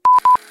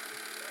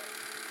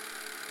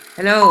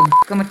Hello,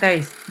 ¿cómo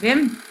estáis?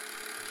 ¿Bien?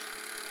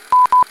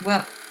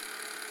 Well,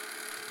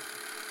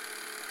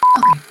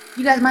 okay.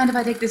 You guys mind if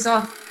I take this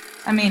off?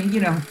 I mean,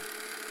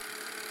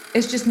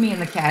 it's just me and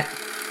the cat.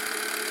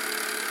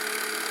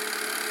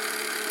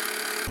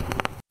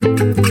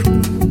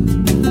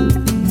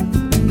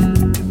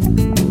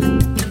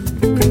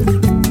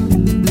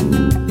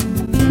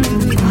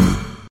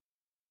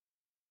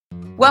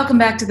 Welcome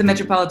back to the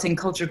Metropolitan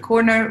Culture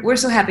Corner. We're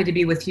so happy to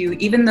be with you,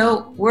 even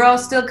though we're all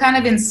still kind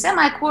of in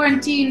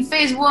semi-quarantine,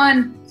 phase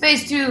 1,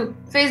 phase 2,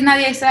 phase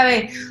nadie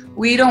sabe.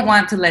 We don't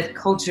want to let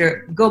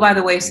culture go by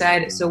the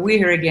wayside, so we're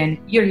here again,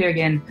 you're here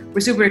again.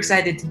 We're super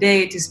excited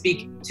today to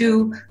speak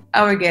to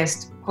our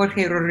guest,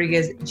 Jorge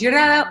Rodriguez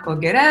Girada, or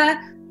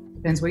Guerrada,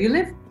 depends where you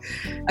live,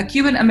 a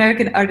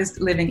Cuban-American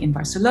artist living in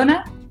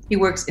Barcelona. He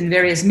works in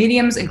various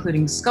mediums,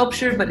 including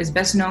sculpture, but is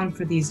best known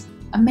for these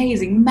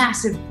amazing,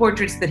 massive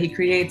portraits that he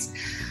creates,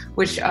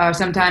 which are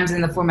sometimes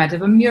in the format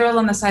of a mural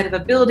on the side of a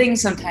building.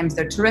 Sometimes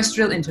they're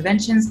terrestrial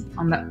interventions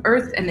on the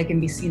earth, and they can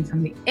be seen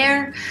from the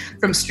air.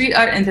 From street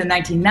art in the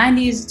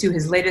 1990s to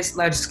his latest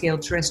large-scale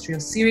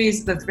terrestrial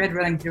series, the thread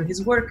running through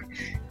his work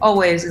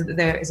always is that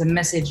there is a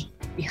message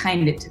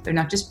behind it. They're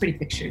not just pretty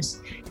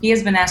pictures. He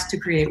has been asked to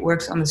create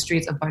works on the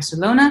streets of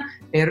Barcelona,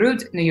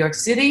 Beirut, New York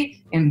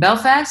City, in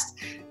Belfast.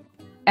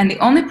 And the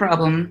only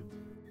problem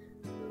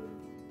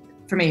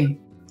for me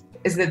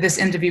is that this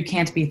interview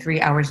can't be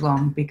 3 hours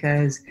long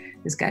because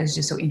this guy is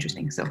just so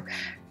interesting. So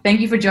thank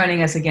you for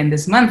joining us again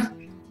this month.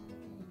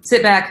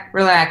 Sit back,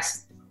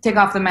 relax, take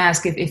off the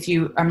mask if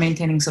you are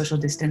maintaining social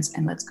distance,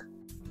 and let's go.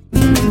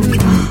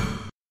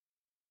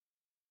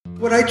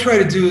 What I try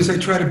to do is I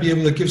try to be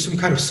able to give some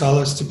kind of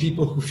solace to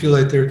people who feel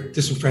like they're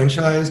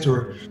disenfranchised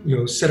or,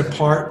 set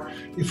apart.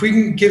 If we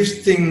can give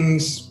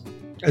things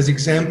as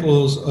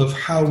examples of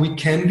how we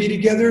can be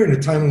together in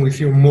a time when we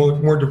feel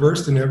more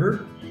diverse than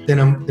ever, then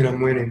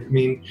I'm winning. I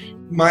mean,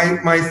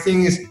 my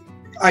thing is,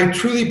 I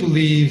truly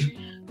believe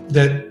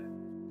that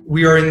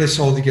we are in this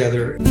all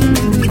together.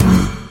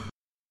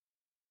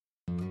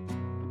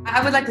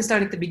 I would like to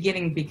start at the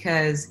beginning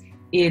because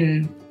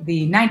in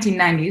the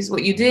 1990s,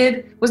 what you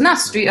did was not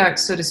street art,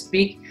 so to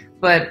speak,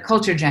 but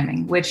culture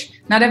jamming,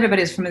 which not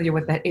everybody is familiar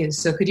with that is.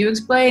 So could you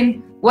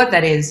explain what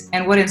that is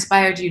and what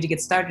inspired you to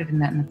get started in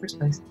that in the first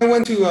place? I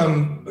went to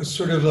a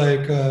sort of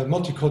like a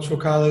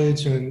multicultural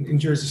college in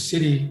Jersey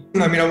City.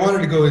 I mean, I wanted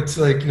to go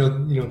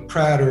to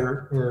Pratt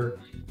or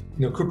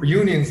Cooper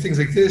Union, things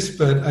like this,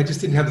 but I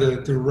just didn't have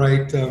the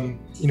right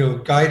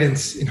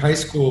guidance in high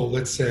school,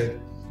 let's say.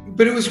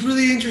 But it was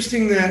really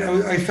interesting that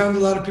I found a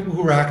lot of people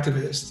who were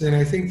activists. And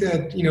I think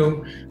that,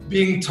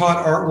 being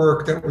taught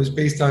artwork that was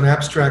based on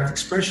abstract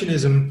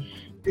expressionism,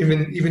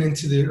 even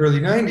into the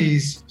early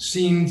 90s,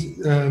 seemed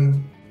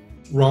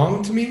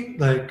wrong to me,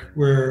 like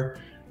where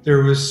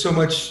there was so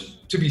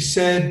much to be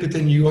said, but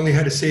then you only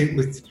had to say it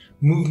with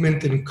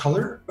movement and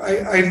color.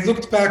 I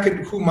looked back at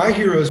who my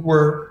heroes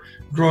were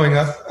growing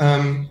up,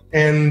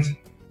 and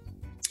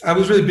I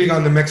was really big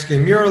on the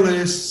Mexican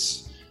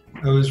muralists.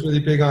 I was really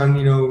big on,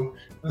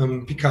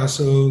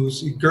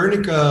 Picasso's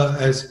Guernica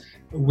as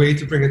a way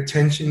to bring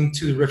attention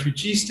to the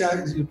refugee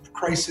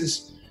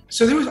crisis.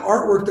 So there was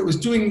artwork that was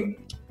doing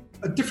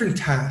a different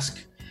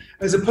task,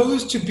 as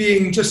opposed to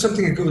being just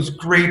something that goes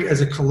great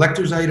as a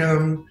collector's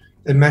item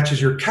that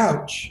matches your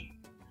couch.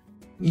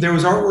 There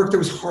was artwork that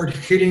was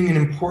hard-hitting and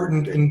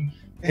important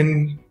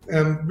and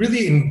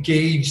really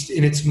engaged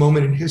in its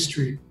moment in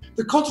history.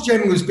 The culture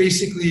jamming was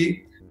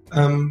basically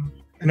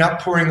an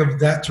outpouring of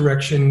that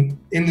direction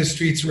in the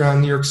streets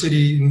around New York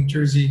City and New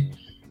Jersey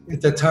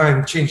at that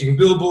time, changing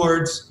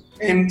billboards.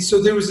 And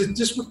so there was a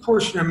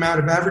disproportionate amount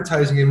of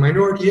advertising in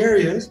minority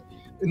areas.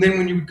 And then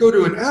when you would go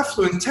to an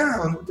affluent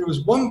town, there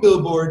was one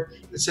billboard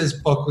that says,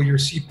 "Buckle your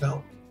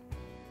seatbelt."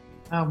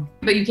 Oh,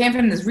 but you came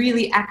from this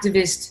really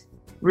activist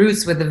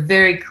roots with a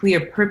very clear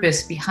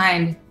purpose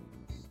behind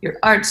your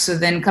art. So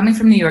then coming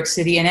from New York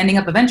City and ending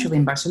up eventually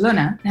in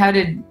Barcelona, how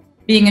did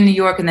being in New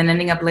York and then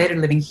ending up later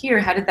living here,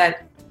 how did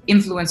that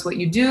influence what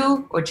you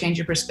do or change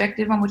your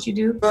perspective on what you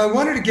do? I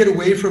wanted to get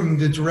away from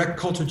the direct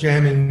culture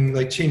jamming,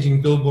 like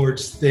changing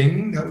billboards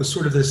thing. That was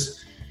sort of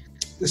this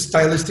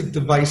stylistic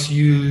device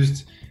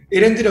used.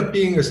 It ended up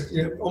being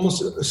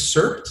almost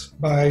usurped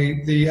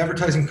by the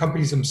advertising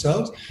companies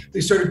themselves. They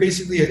started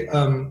basically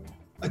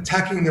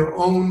attacking their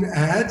own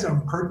ads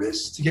on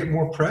purpose to get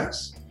more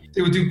press.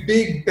 They would do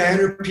big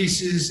banner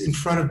pieces in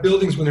front of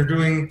buildings when they're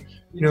doing,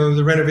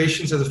 the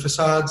renovations of the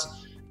facades.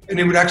 And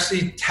they would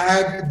actually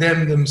tag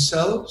them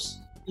themselves,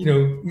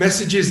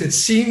 messages that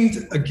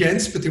seemed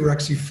against, but they were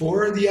actually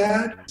for the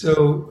ad.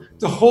 So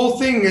the whole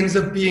thing ends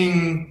up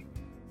being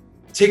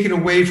taken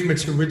away from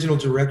its original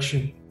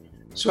direction.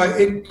 So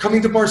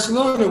coming to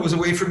Barcelona was a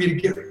way for me to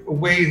get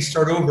away and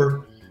start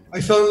over.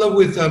 I fell in love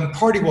with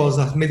party walls,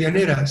 las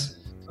medianeras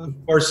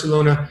of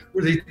Barcelona,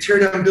 where they tear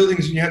down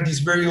buildings and you have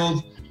these very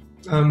old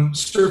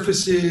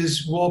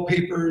surfaces,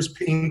 wallpapers,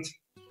 paint.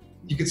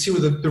 You could see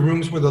where the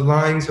rooms, where the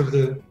lines of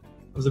the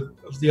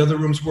other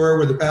rooms were,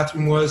 where the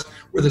bathroom was,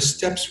 where the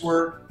steps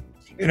were.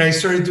 And I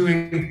started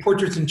doing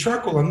portraits in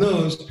charcoal on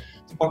those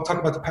talk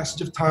about the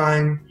passage of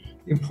time,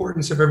 the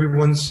importance of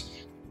everyone's,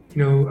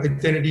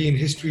 identity and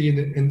history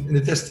and the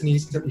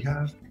destinies that we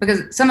have.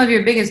 Because some of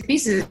your biggest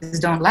pieces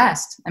don't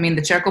last. I mean,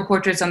 the charcoal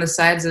portraits on the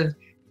sides of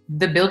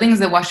the buildings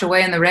that wash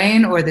away in the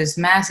rain, or this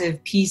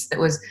massive piece that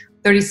was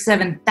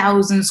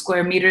 37,000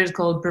 square meters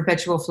called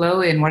Perpetual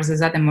Flow in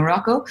Ouarzazate in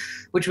Morocco,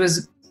 which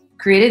was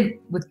created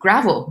with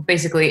gravel,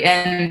 basically.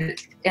 And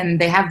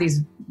they have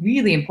these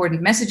really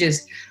important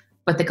messages,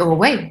 but they go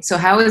away. So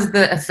how is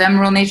the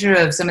ephemeral nature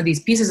of some of these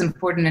pieces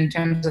important in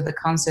terms of the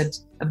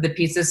concept of the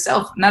piece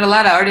itself? Not a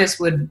lot of artists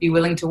would be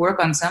willing to work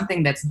on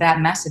something that's that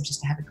massive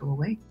just to have it go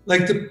away.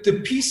 Like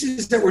the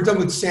pieces that were done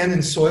with sand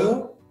and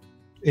soil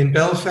in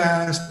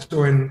Belfast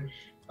or in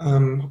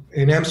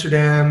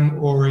Amsterdam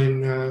or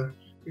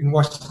in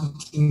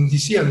Washington,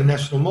 D.C. on the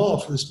National Mall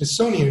for the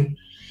Smithsonian,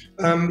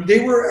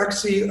 they were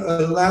actually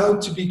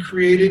allowed to be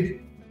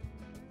created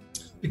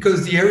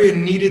because the area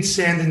needed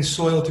sand and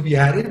soil to be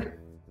added.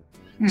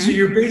 So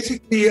you're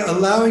basically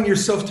allowing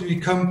yourself to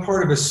become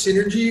part of a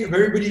synergy of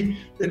everybody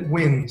that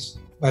wins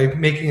by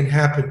making it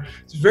happen.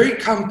 It's very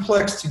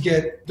complex to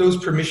get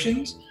those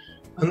permissions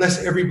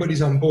unless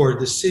everybody's on board.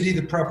 The city,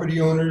 the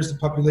property owners, the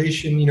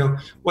population,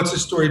 what's the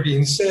story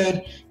being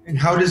said and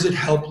how does it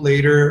help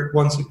later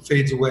once it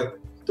fades away.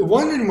 The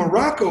one in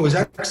Morocco is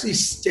actually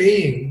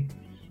staying,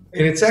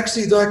 and it's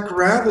actually that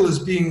gravel is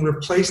being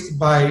replaced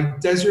by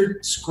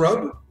desert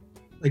scrub,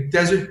 like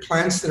desert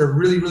plants that are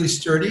really, really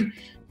sturdy.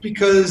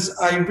 Because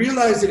I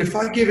realized that if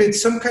I give it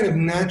some kind of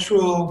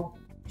natural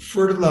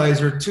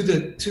fertilizer to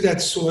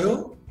that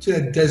soil, to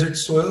that desert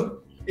soil,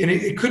 and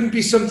it couldn't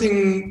be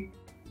something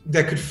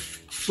that could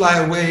fly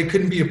away, it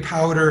couldn't be a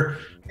powder,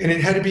 and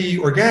it had to be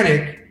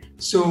organic.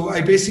 So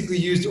I basically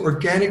used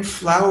organic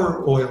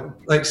flower oil,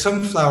 like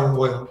sunflower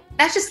oil.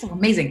 That's just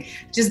amazing.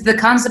 Just the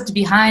concept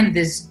behind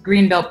this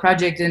Greenbelt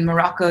project in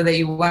Morocco, that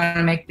you want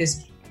to make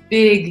this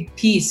big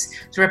piece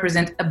to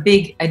represent a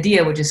big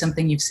idea, which is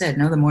something you've said,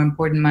 no? The more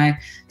important my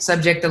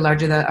subject, the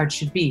larger the art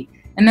should be.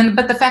 And then,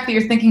 but the fact that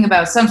you're thinking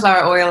about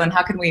sunflower oil and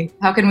how can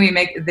we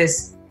make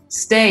this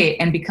stay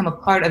and become a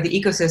part of the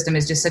ecosystem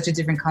is just such a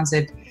different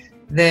concept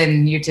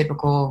than your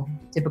typical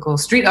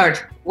street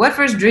art. What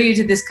first drew you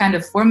to this kind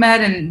of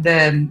format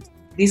and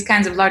these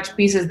kinds of large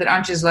pieces that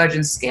aren't just large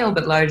in scale,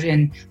 but large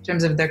in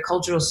terms of their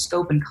cultural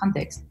scope and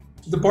context?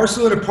 The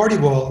Barcelona party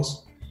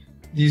walls,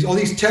 all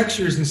these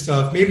textures and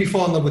stuff made me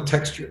fall in love with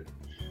texture.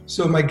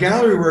 So my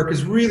gallery work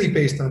is really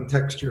based on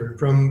texture,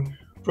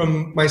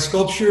 from my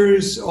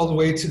sculptures all the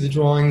way to the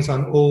drawings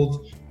on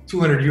old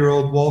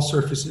 200-year-old wall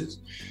surfaces.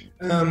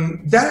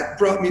 That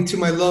brought me to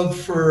my love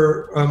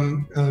for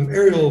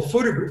aerial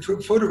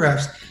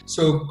photographs.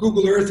 So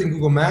Google Earth and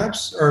Google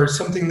Maps are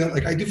something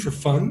that I do for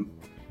fun.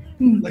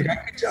 Like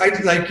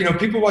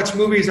people watch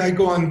movies, I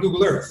go on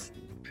Google Earth.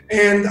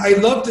 And I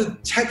love the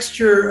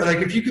texture, like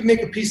if you could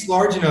make a piece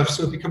large enough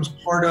so it becomes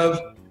part of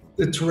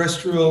the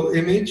terrestrial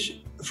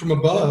image from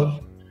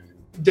above,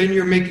 then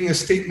you're making a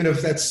statement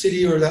of that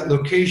city or that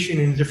location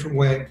in a different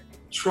way,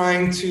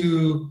 trying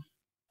to,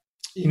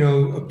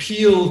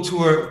 appeal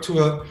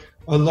to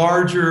a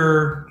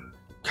larger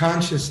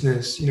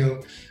consciousness.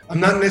 I'm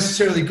not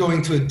necessarily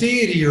going to a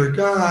deity or a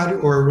god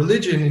or a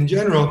religion in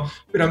general,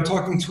 but I'm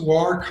talking to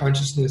our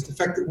consciousness, the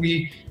fact that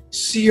we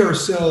see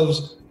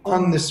ourselves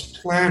on this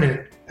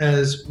planet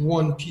as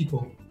one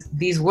people.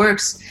 These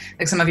works,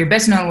 like some of your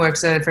best known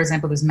works, for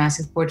example, this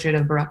massive portrait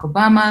of Barack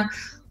Obama,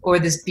 or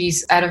this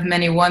piece Out of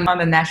Many One on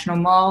the National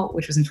Mall,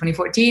 which was in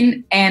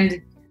 2014.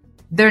 And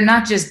they're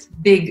not just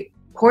big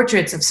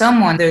portraits of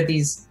someone, they're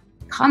these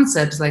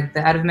concepts like the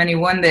Out of Many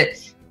One that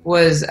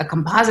was a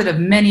composite of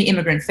many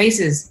immigrant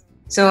faces.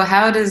 So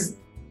how does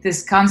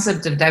this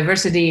concept of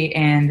diversity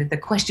and the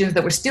questions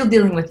that we're still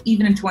dealing with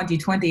even in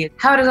 2020,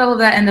 how does all of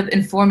that end up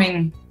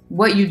informing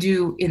what you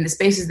do in the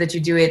spaces that you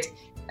do it?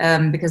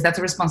 Because that's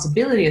a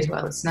responsibility as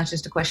well. It's not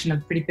just a question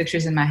of pretty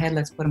pictures in my head,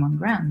 let's put them on the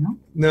ground, no?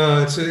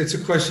 No, it's a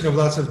question of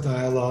lots of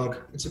dialogue.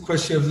 It's a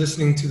question of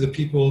listening to the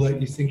people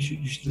that you think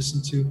you should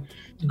listen to.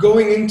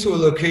 Going into a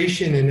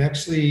location and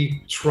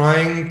actually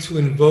trying to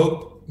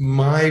invoke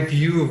my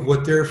view of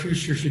what their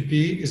future should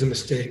be is a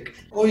mistake.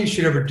 All you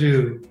should ever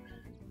do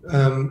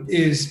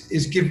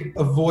is give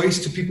a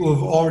voice to people who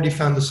have already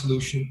found the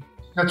solution,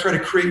 not try to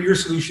create your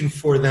solution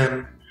for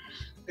them.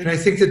 And I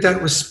think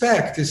that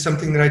respect is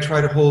something that I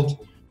try to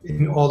hold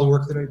in all the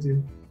work that I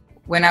do.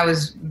 When I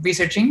was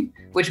researching,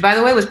 which by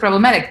the way was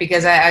problematic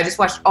because I just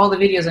watched all the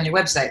videos on your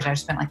website. I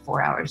spent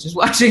 4 hours just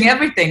watching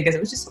everything because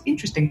it was just so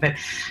interesting. But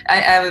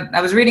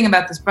I was reading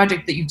about this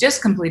project that you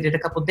just completed a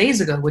couple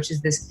days ago, which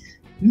is this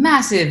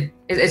massive,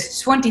 it's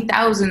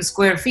 20,000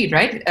 square feet,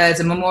 right? It's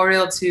a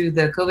memorial to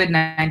the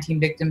COVID-19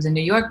 victims in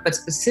New York, but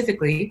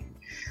specifically,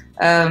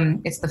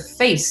 it's the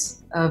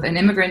face of an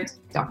immigrant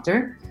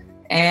doctor.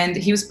 And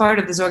he was part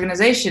of this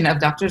organization of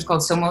doctors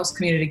called Somos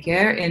Community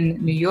Care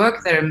in New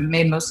York that are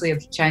made mostly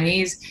of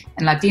Chinese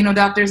and Latino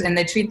doctors, and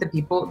they treat the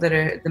people that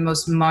are the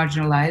most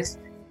marginalized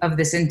of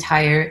this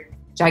entire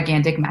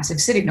gigantic,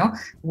 massive city, no?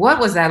 What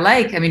was that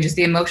like? I mean, just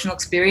the emotional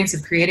experience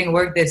of creating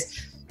work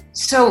that's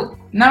so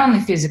not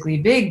only physically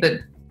big, but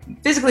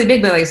physically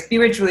big, but like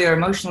spiritually or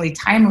emotionally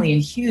timely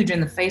and huge in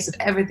the face of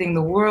everything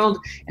the world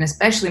and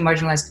especially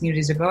marginalized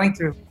communities are going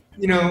through.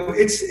 You know,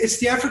 it's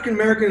the African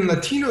American and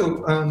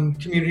Latino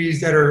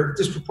communities that are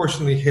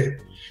disproportionately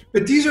hit.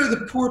 But these are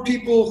the poor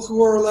people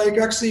who are like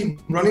actually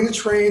running the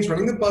trains,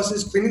 running the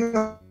buses, cleaning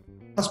the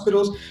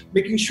hospitals,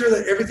 making sure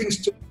that everything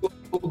still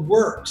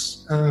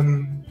works.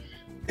 And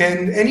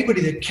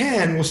anybody that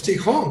can will stay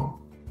home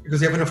because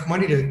they have enough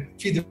money to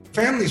feed their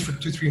families for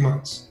 2-3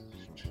 months.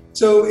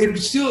 So it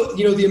still,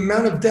 you know, the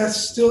amount of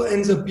deaths still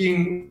ends up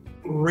being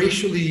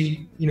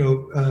racially,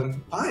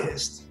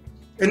 biased.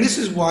 And this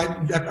is why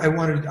I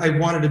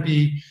wanted to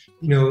be,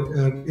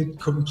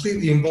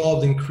 completely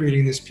involved in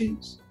creating this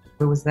piece.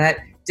 Was that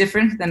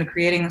different than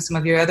creating some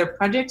of your other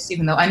projects,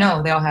 even though I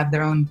know they all have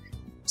their own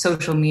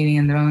social meaning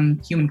and their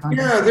own human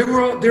content? Yeah, they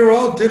were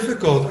all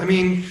difficult. I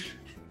mean,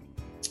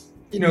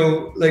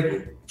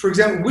 like, for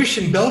example, Wish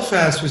in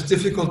Belfast was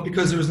difficult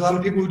because there was a lot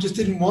of people who just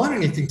didn't want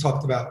anything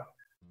talked about.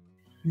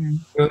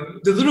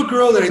 The little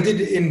girl that I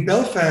did in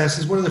Belfast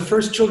is one of the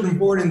first children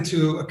born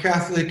into a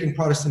Catholic and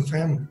Protestant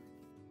family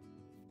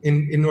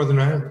in Northern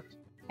Ireland.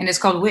 And it's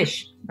called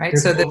Wish, right?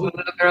 So the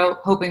little girl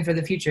hoping for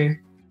the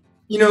future.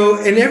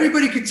 And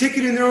everybody could take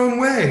it in their own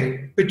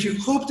way, but you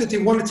hope that they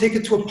want to take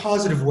it to a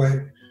positive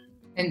way.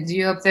 And do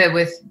you hope that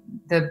with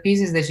the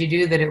pieces that you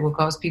do that it will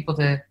cause people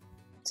to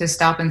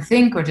stop and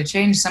think or to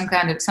change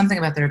something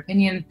about their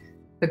opinion?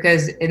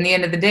 Because in the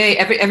end of the day,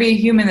 every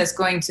human that's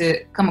going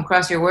to come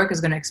across your work is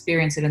going to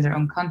experience it in their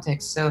own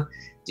context. So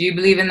do you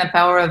believe in the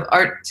power of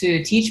art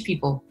to teach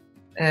people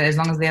as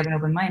long as they have an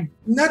open mind?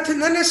 Not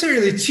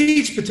necessarily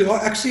teach, but to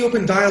actually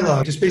open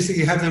dialogue. Just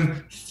basically have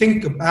them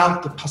think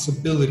about the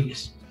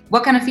possibilities.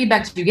 What kind of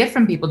feedback do you get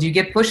from people? Do you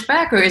get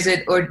pushback,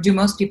 or do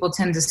most people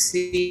tend to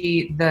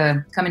see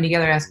the coming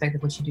together aspect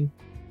of what you do?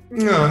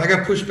 No, I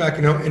got pushback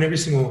in every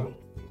single one.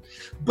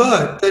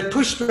 But that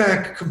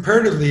pushback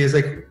comparatively is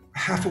like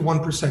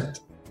 0.5%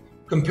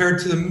 compared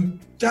to the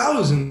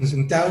thousands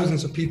and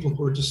thousands of people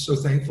who are just so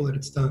thankful that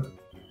it's done.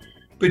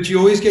 But you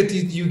always get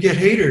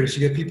haters.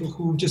 You get people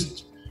who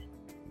just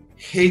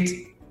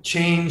hate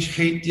change,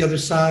 hate the other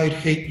side,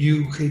 hate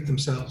you, hate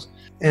themselves.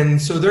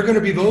 And so they're going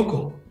to be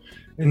vocal.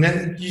 And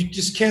then you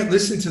just can't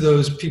listen to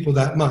those people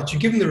that much. You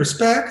give them the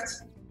respect,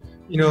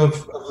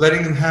 of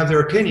letting them have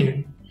their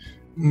opinion,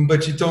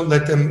 but you don't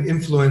let them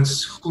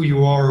influence who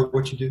you are or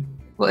what you do.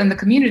 Well, in the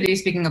community,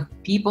 speaking of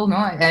people,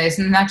 it's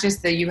not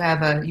just that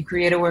you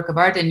create a work of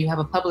art and you have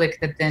a public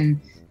that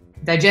then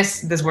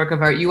digests this work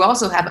of art. You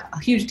also have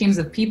huge teams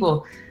of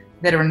people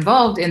that are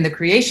involved in the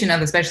creation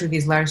of especially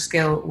these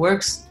large-scale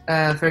works.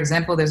 For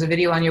example, there's a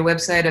video on your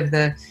website of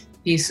the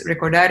piece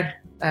Recordar,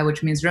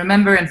 which means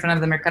remember, in front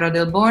of the Mercado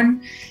del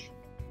Born,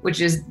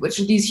 which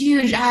are these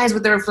huge eyes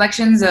with the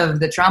reflections of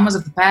the traumas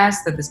of the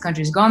past that this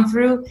country's gone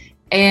through.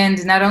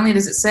 And not only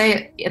does it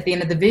say at the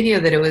end of the video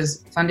that it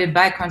was funded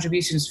by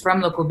contributions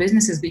from local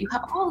businesses, but you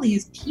have all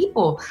these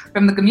people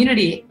from the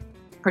community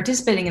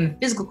participating in the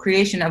physical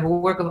creation of a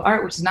work of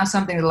art, which is not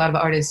something that a lot of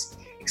artists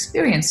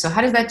experience. So how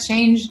does that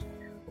change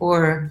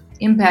or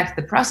impact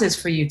the process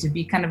for you to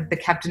be kind of the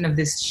captain of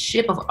this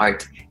ship of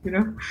art,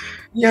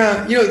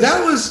 Yeah,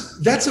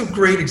 that's a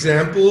great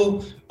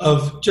example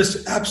of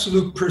just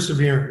absolute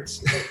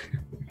perseverance.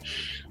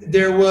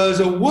 There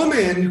was a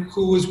woman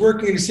who was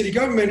working in the city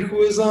government who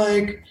was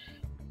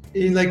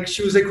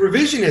she was like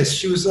revisionist.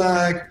 She was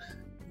like,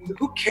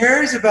 who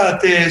cares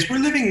about this? We're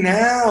living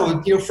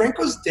now.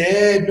 Franco's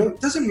dead. No, it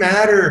doesn't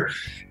matter.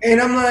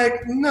 And I'm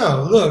like,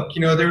 no, look,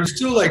 there was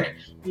still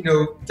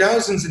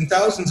thousands and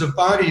thousands of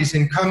bodies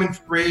in common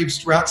graves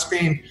throughout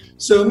Spain.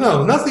 So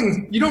no,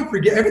 nothing, you don't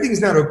forget,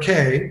 everything's not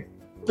okay.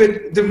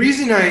 But the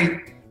reason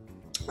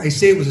I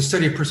say it was a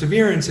study of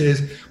perseverance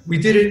is we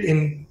did it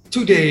in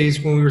 2 days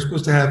when we were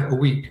supposed to have a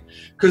week.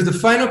 Because the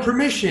final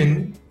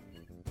permission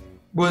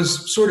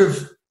was sort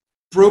of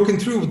broken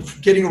through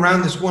with getting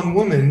around this one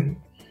woman.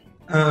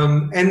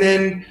 And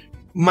then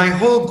my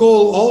whole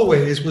goal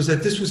always was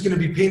that this was going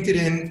to be painted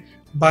in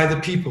by the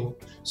people.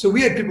 So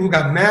we had people who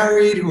got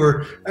married, who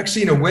were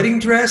actually in a wedding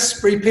dress,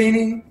 spray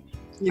painting,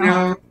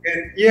 and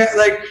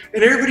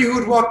everybody who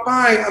would walk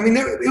by,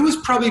 it was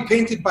probably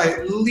painted by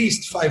at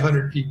least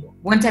 500 people.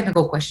 One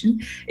technical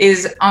question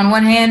is, on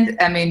one hand,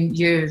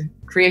 your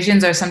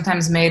creations are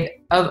sometimes made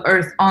of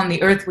earth, on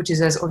the earth, which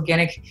is as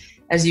organic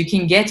as you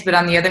can get. But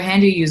on the other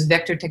hand, you use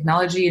vector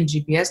technology and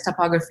GPS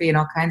topography and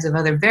all kinds of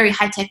other very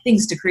high-tech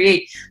things to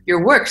create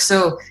your work.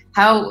 So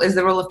how is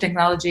the role of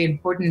technology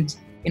important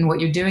in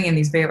what you're doing in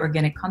these very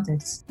organic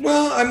contexts?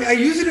 Well, I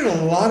use it in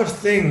a lot of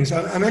things.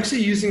 I'm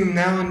actually using them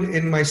now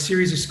in my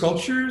series of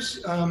sculptures,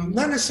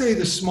 not necessarily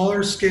the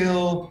smaller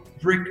scale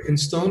brick and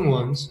stone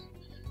ones,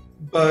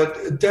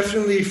 but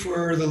definitely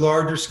for the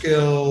larger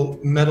scale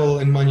metal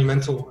and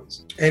monumental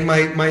ones. And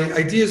my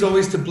idea is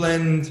always to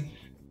blend,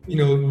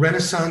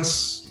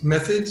 Renaissance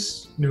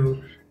methods,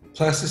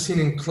 plasticine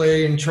and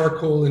clay and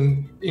charcoal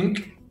and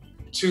ink,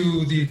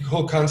 to the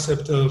whole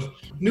concept of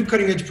new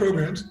cutting edge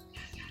programs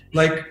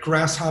like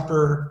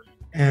Grasshopper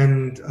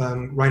and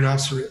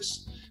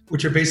Rhinoceros,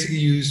 which are basically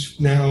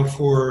used now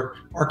for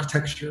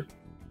architecture.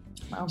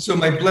 Wow. So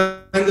my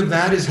blend of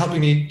that is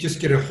helping me just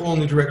get a whole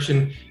new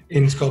direction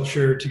in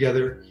sculpture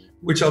together,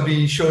 which I'll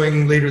be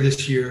showing later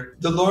this year.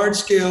 The large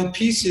scale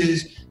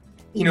pieces,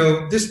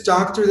 this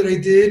doctor that I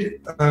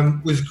did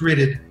was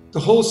gridded. The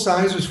whole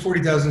size was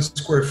 40,000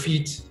 square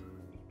feet.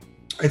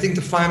 I think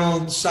the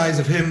final size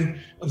of him,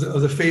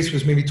 of the face,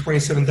 was maybe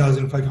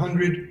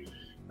 27,500.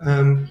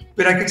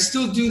 But I could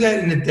still do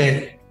that in a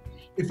day.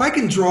 If I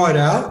can draw it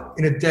out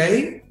in a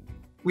day,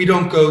 we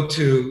don't go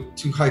to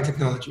high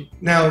technology.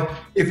 Now,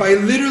 if I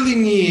literally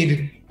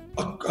need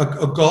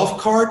a golf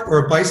cart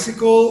or a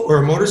bicycle or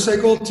a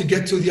motorcycle to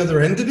get to the other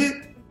end of it,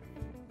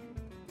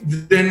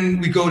 then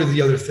we go to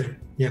the other thing.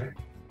 Yeah.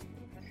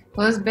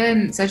 Well, it's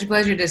been such a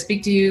pleasure to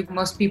speak to you.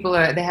 Most people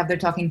they have their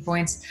talking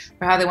points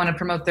for how they want to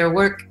promote their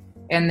work,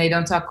 and they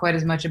don't talk quite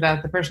as much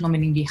about the personal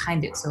meaning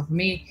behind it. So for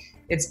me,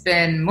 it's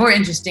been more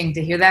interesting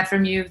to hear that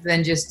from you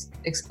than just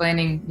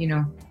explaining,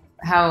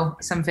 how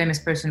some famous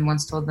person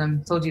once told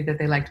you that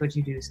they liked what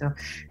you do. So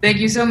thank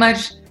you so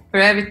much for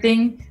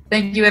everything.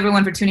 Thank you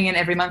everyone for tuning in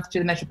every month to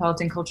the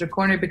Metropolitan Culture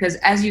Corner, because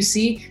as you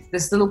see,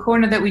 this little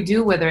corner that we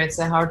do, whether it's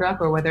a Hard Rock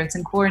or whether it's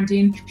in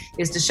quarantine,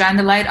 is to shine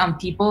the light on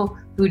people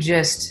who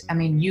just,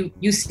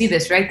 you see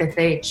this, right? That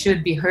they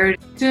should be heard.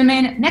 Tune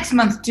in next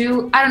month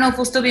too. I don't know if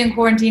we'll still be in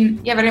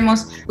quarantine. Ya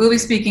veremos. We'll be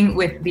speaking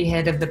with the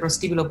head of the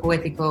Prostíbulo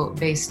Poético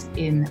based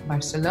in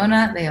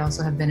Barcelona. They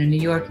also have been in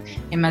New York,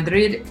 in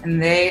Madrid,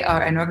 and they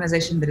are an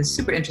organization that is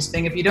super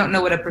interesting. If you don't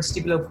know what a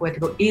Prostíbulo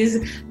Poético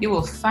is, you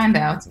will find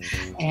out.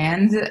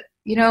 And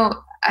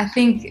I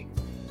think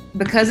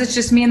because it's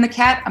just me and the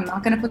cat, I'm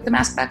not going to put the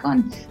mask back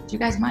on. Do you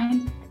guys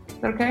mind? Is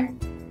that okay?